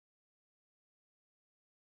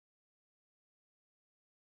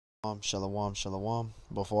Shalom, shalom.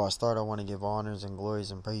 Before I start, I want to give honors and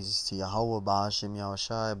glories and praises to Yahweh, Bahashim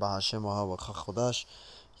Yahushai, Bahashim Yahweh Chachodash,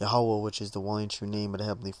 Yahweh, which is the one and true name of the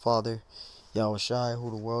Heavenly Father, Yahushai,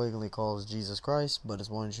 who the world ignorantly calls Jesus Christ, but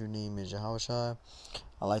his one and true name is Yahushai.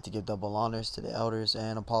 I like to give double honors to the elders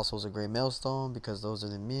and apostles of Great Millstone, because those are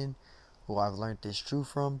the men who I've learned this truth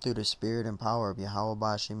from through the spirit and power of Yahweh,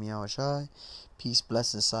 Bahashim Yahushai. Peace,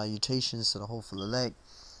 blessings, salutations to the hopeful elect.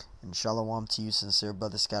 And shalom to you, sincere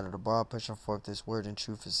brothers scattered abroad, pushing forth this word in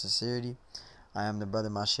truth and sincerity. I am the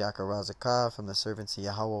brother Mashiach Razakah from the Servants of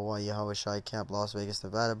Yahweh Yahweh Shai Camp, Las Vegas,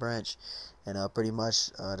 Nevada branch. And pretty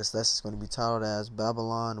much this lesson is going to be titled as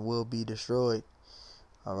Babylon Will Be Destroyed.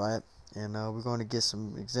 Alright? And we're going to get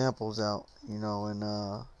some examples out, and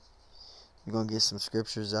we're going to get some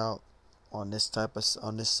scriptures out on this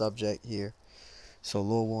subject here. So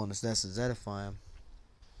Lord willing, this lesson is edifying.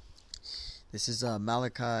 This is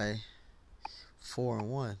Malachi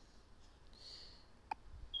 4:1.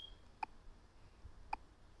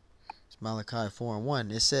 Malachi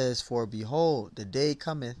 4:1. It says, "For behold, the day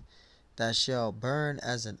cometh that shall burn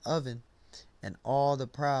as an oven, and all the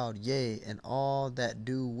proud, yea, and all that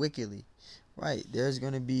do wickedly." Right, there's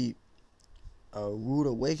going to be a rude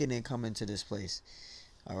awakening coming to this place.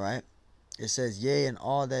 Alright. It says, "Yea, and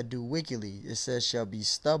all that do wickedly." It says, "Shall be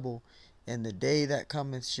stubble, and the day that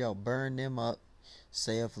cometh shall burn them up,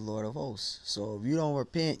 saith the Lord of hosts." So if you don't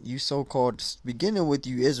repent, you so-called, beginning with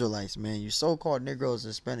you Israelites, man, you so-called Negroes,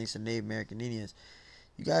 Hispanics, and Native American Indians,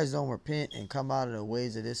 you guys don't repent and come out of the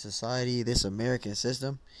ways of this society, this American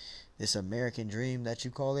system, this American dream that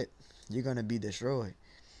you call it, you're going to be destroyed.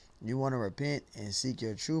 You want to repent and seek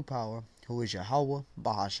your true power, who is Yahweh,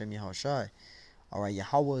 Bahashim Yahushai. Alright,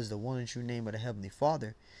 Yahweh is the one and true name of the Heavenly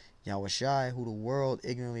Father. Yahushai, who the world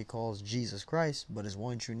ignorantly calls Jesus Christ, but his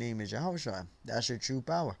one true name is Yahushai. That's your true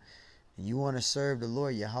power. And you want to serve the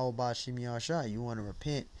Lord, Yahweh Bashim Yahushai. You want to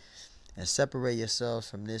repent and separate yourselves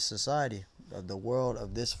from this society, of the world,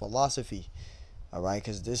 of this philosophy. Alright,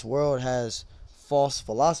 because this world has false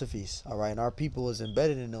philosophies. Alright, and our people is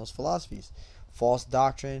embedded in those philosophies. False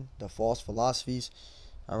doctrine, the false philosophies.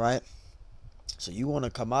 Alright, so you want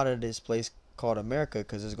to come out of this place called America,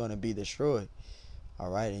 because it's going to be destroyed.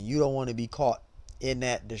 Alright, and you don't want to be caught in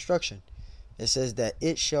that destruction. It says that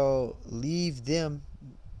it shall leave them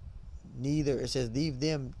neither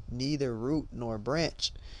root nor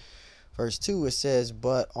branch. Verse 2, it says,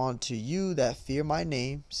 "But unto you that fear my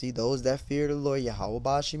name," see, those that fear the Lord, Yahweh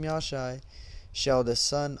Bashim Yahshai, "shall the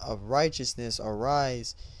Son of Righteousness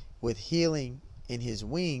arise with healing in his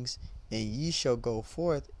wings, and ye shall go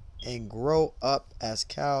forth and grow up as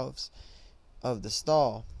calves of the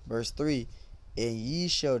stall." Verse 3, "And ye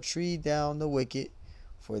shall tread down the wicked,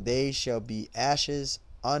 for they shall be ashes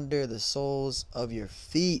under the soles of your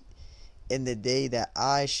feet in the day that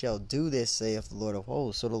I shall do this, saith the Lord of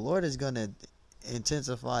hosts." So the Lord is going to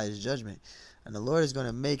intensify his judgment, and the Lord is going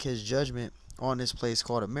to make his judgment on this place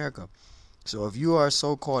called America. So if you are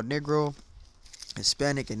so-called Negro,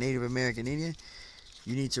 Hispanic, and Native American Indian,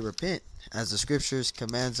 you need to repent, as the scriptures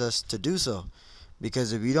commands us to do so.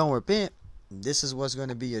 Because if you don't repent, this is what's going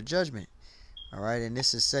to be your judgment. Alright, and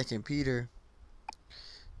this is 2 Peter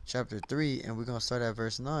chapter 3, and we're going to start at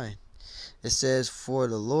verse 9. It says, "For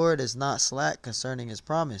the Lord is not slack concerning his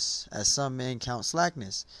promise, as some men count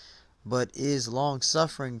slackness, but is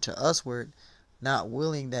long-suffering to usward, not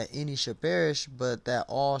willing that any should perish, but that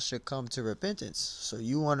all should come to repentance." So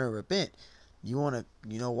you want to repent. You want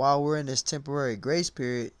to, while we're in this temporary grace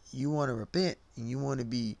period, you want to repent, and you want to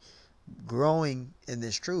be growing in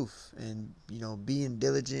this truth, and, being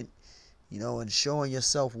diligent, and showing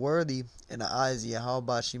yourself worthy in the eyes of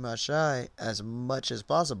Yahweh Shai as much as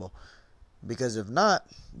possible. Because if not,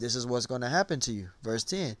 this is what's going to happen to you. Verse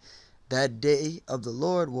 10, "That day of the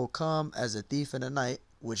Lord will come as a thief in the night,"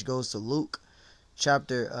 which goes to Luke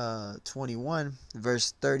chapter 21,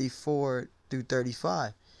 verse 34 through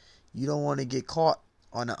 35. You don't want to get caught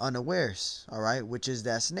on the unawares, alright, which is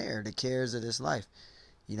that snare, the cares of this life.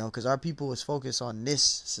 Because our people is focused on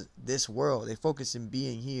this world. They focus in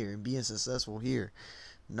being here and being successful here.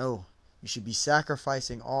 No, you should be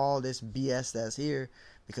sacrificing all this BS that's here,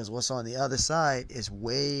 because what's on the other side is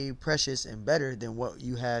way precious and better than what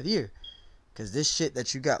you have here. Because this shit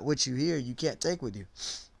that you got with you here, you can't take with you.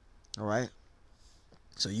 Alright?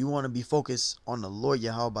 So you want to be focused on the Lord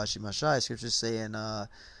Yahweh Bashim Hashai. Scriptures say in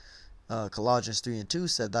Colossians 3:2,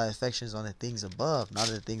 "Set thy affections on the things above, not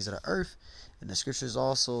on the things of the earth." And the scriptures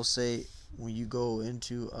also say, when you go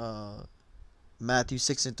into Matthew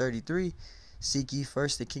 6:33, "Seek ye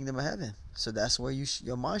first the kingdom of heaven." So that's where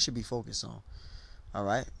your mind should be focused on.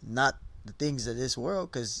 Alright? Not the things of this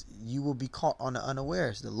world, because you will be caught on the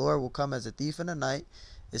unawares. The Lord will come as a thief in the night.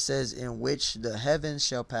 It says, in which the heavens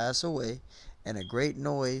shall pass away, and a great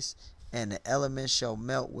noise, and the elements shall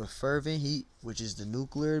melt with fervent heat, which is the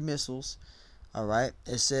nuclear missiles. All right.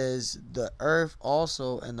 It says, the earth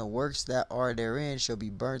also and the works that are therein shall be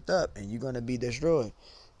burnt up, and you're going to be destroyed.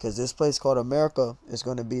 Because this place called America is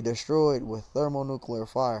going to be destroyed with thermonuclear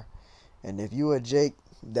fire. And if you are Jake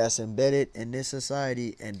that's embedded in this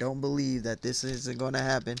society and don't believe that this isn't going to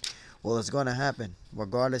happen, well, it's going to happen,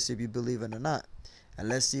 regardless if you believe it or not. And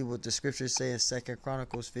let's see what the scriptures say in 2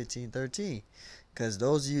 Chronicles 15:13. Because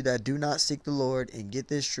those of you that do not seek the Lord and get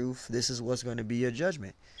this truth, this is what's going to be your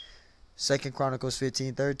judgment. 2 Chronicles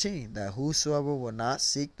 15:13. That whosoever will not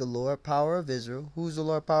seek the Lord power of Israel. Who's the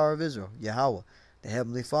Lord power of Israel? Yahweh, the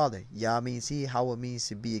Heavenly Father. Yah means he. Hawah means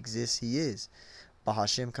to be, exists, he is.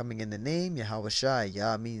 Bahashem coming in the name. Yahweh Shai.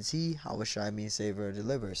 Yah means he. Hawah Shai means savior or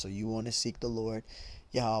deliverer. So you want to seek the Lord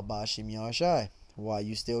Yahweh Bahashem Yahweh Shai while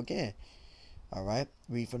you still can. Alright,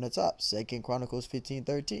 read from the top. 2 Chronicles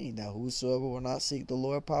 15:13. That whosoever will not seek the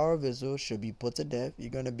Lord power of Israel shall be put to death. You're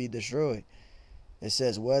going to be destroyed. It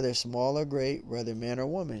says, whether small or great, whether man or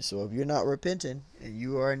woman. So if you're not repenting and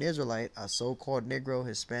you are an Israelite, a so-called Negro,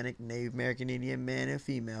 Hispanic, Native American, Indian man and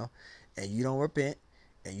female, and you don't repent,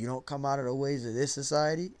 and you don't come out of the ways of this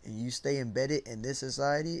society, and you stay embedded in this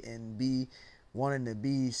society and be wanting to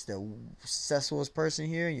be the successful person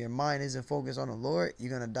here, and your mind isn't focused on the Lord,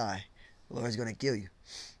 you're going to die. The Lord's going to kill you.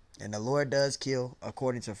 And the Lord does kill,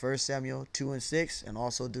 according to 1 Samuel 2:6, and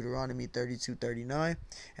also Deuteronomy 32:39,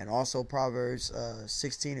 and also Proverbs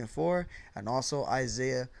 16:4, and also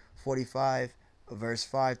Isaiah 45 verse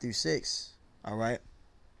 5 through 6. All right.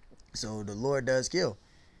 So the Lord does kill,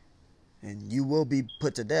 and you will be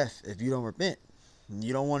put to death if you don't repent.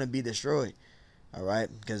 You don't want to be destroyed. All right,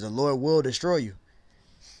 because the Lord will destroy you.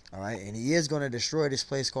 All right, and he is going to destroy this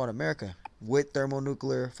place called America with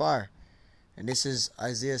thermonuclear fire. And this is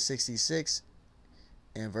Isaiah 66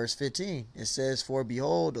 and verse 15. It says, for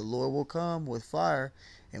behold, the Lord will come with fire,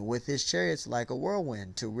 and with his chariots like a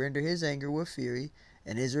whirlwind, to render his anger with fury,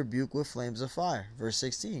 and his rebuke with flames of fire. Verse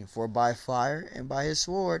 16. For by fire and by his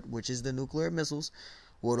sword, which is the nuclear missiles,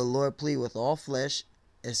 will the Lord plead with all flesh.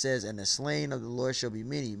 It says, and the slain of the Lord shall be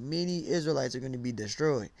many. Many Israelites are going to be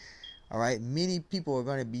destroyed. All right. Many people are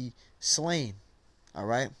going to be slain. All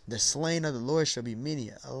right. The slain of the Lord shall be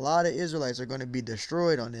many. A lot of Israelites are going to be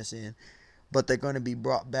destroyed on this end, but they're going to be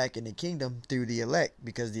brought back in the kingdom through the elect,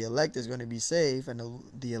 because the elect is going to be saved, and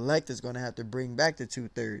the elect is going to have to bring back the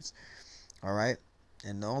 2/3. All right.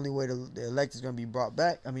 And the only way the elect is going to be brought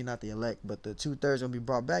back, I mean, not the elect, but the 2/3 going to be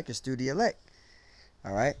brought back is through the elect.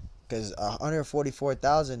 All right. Because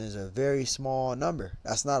 144,000 is a very small number.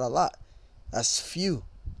 That's not a lot. That's few.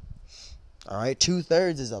 All right.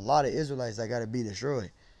 2/3 is a lot of Israelites that got to be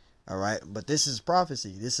destroyed. All right. But this is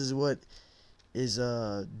prophecy. This is what is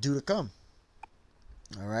due to come.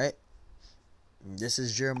 All right. This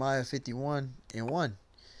is Jeremiah 51:1.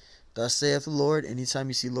 Thus saith the Lord. Anytime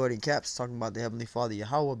you see Lord in caps, talking about the Heavenly Father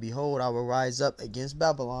Yahweh, behold, I will rise up against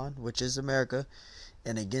Babylon, which is America,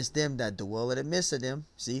 and against them that dwell in the midst of them.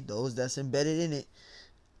 See, those that's embedded in it.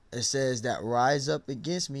 It says that rise up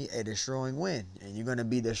against me a destroying wind, and you're going to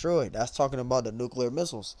be destroyed. That's talking about the nuclear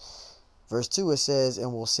missiles. Verse 2, it says,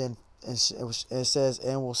 and will send, and it says,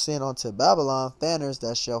 and will send unto Babylon fanners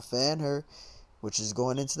that shall fan her, which is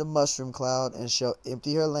going into the mushroom cloud, and shall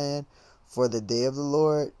empty her land, for the day of the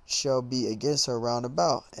Lord shall be against her round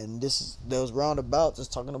about. And this is, those roundabouts is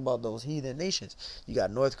talking about those heathen nations. You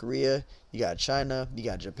got North Korea, you got China, you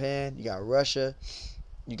got Japan, you got Russia,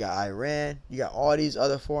 you got Iran, you got all these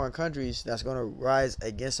other foreign countries that's going to rise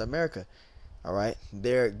against America. All right,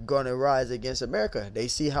 they're going to rise against America. They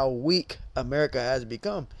see how weak America has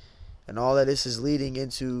become, and all of this is leading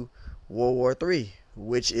into World War III,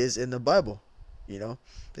 which is in the Bible. You know,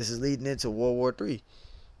 this is leading into World War III.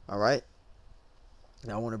 All right.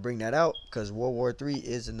 Now I want to bring that out because World War III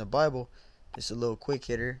is in the Bible. It's a little quick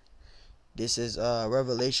hitter. This is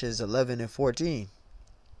Revelations 11:14,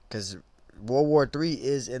 because World War III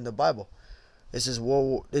is in the Bible. This is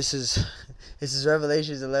Revelations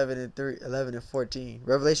 11:14.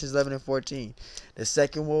 Revelations 11:14. The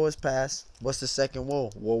second woe is past. What's the second woe?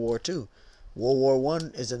 World War II. World War I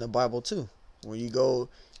is in the Bible too. When you go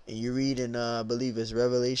and you read in I believe it's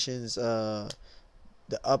Revelations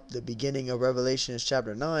the beginning of Revelations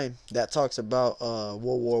chapter 9, that talks about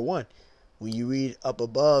World War I. When you read up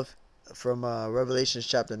above from Revelations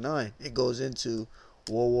chapter 9, it goes into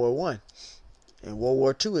World War I. And World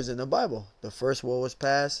War II is in the Bible. The first war was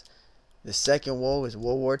past. The second war is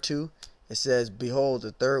World War II. It says, behold,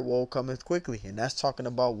 the third woe cometh quickly. And that's talking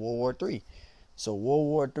about World War III. So World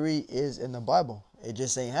War III is in the Bible. It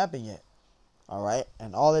just ain't happened yet. All right.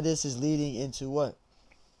 And all of this is leading into what?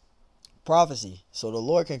 Prophecy. So the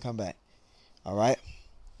Lord can come back. All right.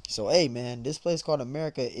 So, hey, man, this place called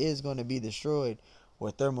America is going to be destroyed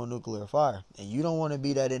with thermonuclear fire. And you don't want to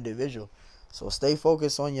be that individual. So stay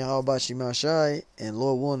focused on Yahweh Shema Shai. And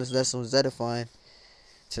Lord willing, this lesson was edifying.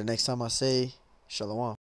 Till next time I say, Shalom.